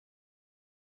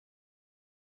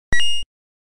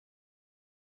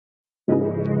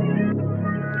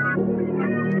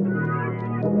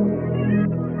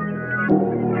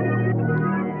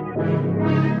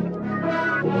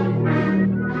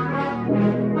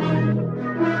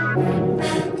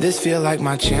This feel like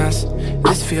my chance,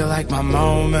 this feel like my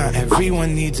moment.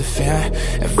 Everyone needs a fan,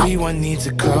 everyone needs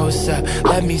a close-up.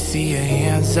 Let me see your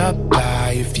hands up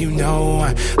high if you know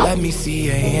one. Let me see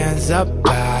your hands up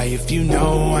high if you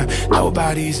know one.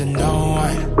 Nobody's a no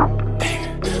one.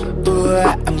 Ooh,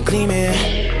 I'm gleaming,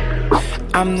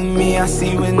 I'm the me I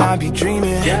see when I be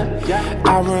dreaming.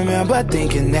 I remember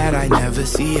thinking that I never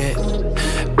see it.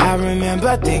 I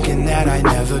remember thinking that I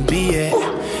never be it.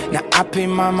 Now I pay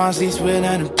my mom's lease with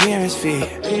an appearance fee.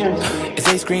 If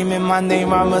they screaming my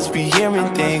name, I must be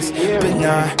hearing things. But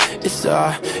nah, it's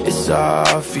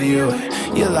all for you.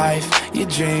 Your life, your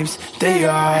dreams, they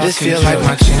all. This feel like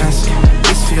my chance,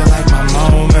 this feel like my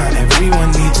moment.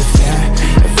 Everyone needs a fan,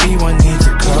 everyone needs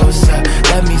a close-up.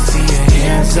 Let me see your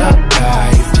hands up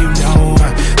high if you know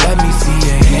one. Let me see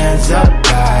your hands up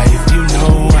high if you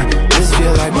know one. This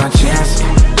feel like my chance,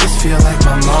 this feel like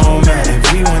my moment.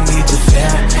 Everyone needs a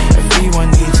fan, everyone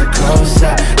needs a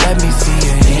close-up. Let me see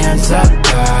your hands up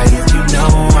high if you know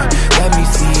one. Let me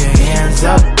see your hands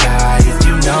up high if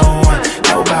you know one.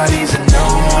 Nobody's a no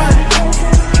one.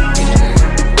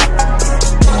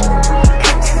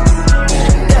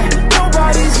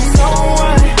 Nobody's a no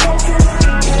one.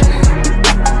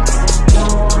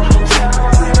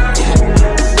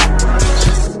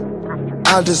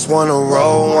 I just wanna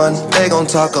roll one. They gon'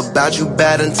 talk about you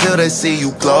bad until they see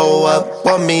you glow up.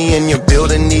 Want me in your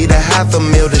building, need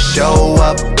 $500,000 to show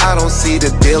up. I don't see the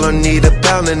deal or need a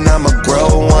pound and I'ma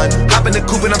grow one. Hop in the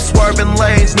coupe and I'm swerving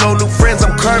lanes. No new friends,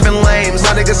 I'm curving lanes.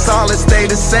 My niggas solid, stay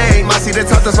the same. I see the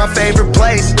top, that's my favorite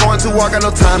place. Going to work, got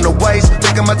no time to waste.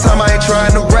 Taking my time, I ain't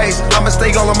trying to race. I'ma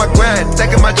stay all on my grind.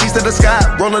 Taking my G's to the sky.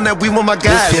 Rolling that weed with my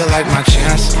guys. This feel like my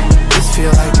chance, this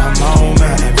feel like my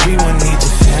moment. Everyone needs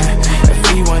a fan,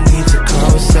 everyone needs a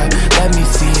close-up. Let me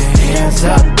see your hands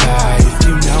up high if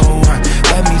you know one.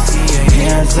 Let me see your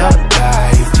hands up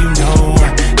high if you know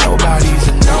one. Nobody's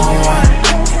a no one.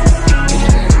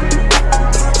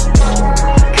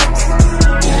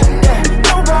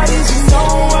 Nobody's a no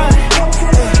one.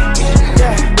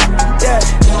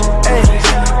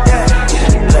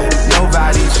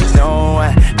 Nobody's a no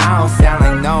one. I don't sound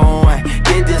like no one.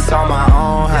 Did this on my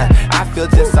own, huh? I feel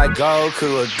just like Goku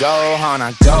or Gohan.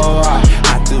 I go hard.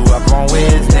 I threw up on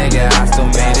Wiz, nigga. I still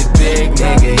made it big,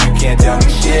 nigga. You can't tell me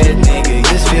shit, nigga.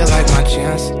 This feel like my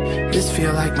chance, this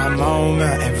feel like my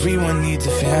moment. Everyone needs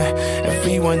a fan,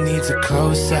 everyone needs a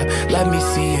close-up. Let me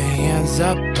see your hands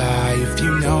up high if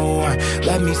you know one.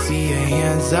 Let me see your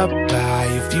hands up high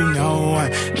if you know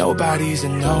one. Nobody's a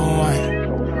no one.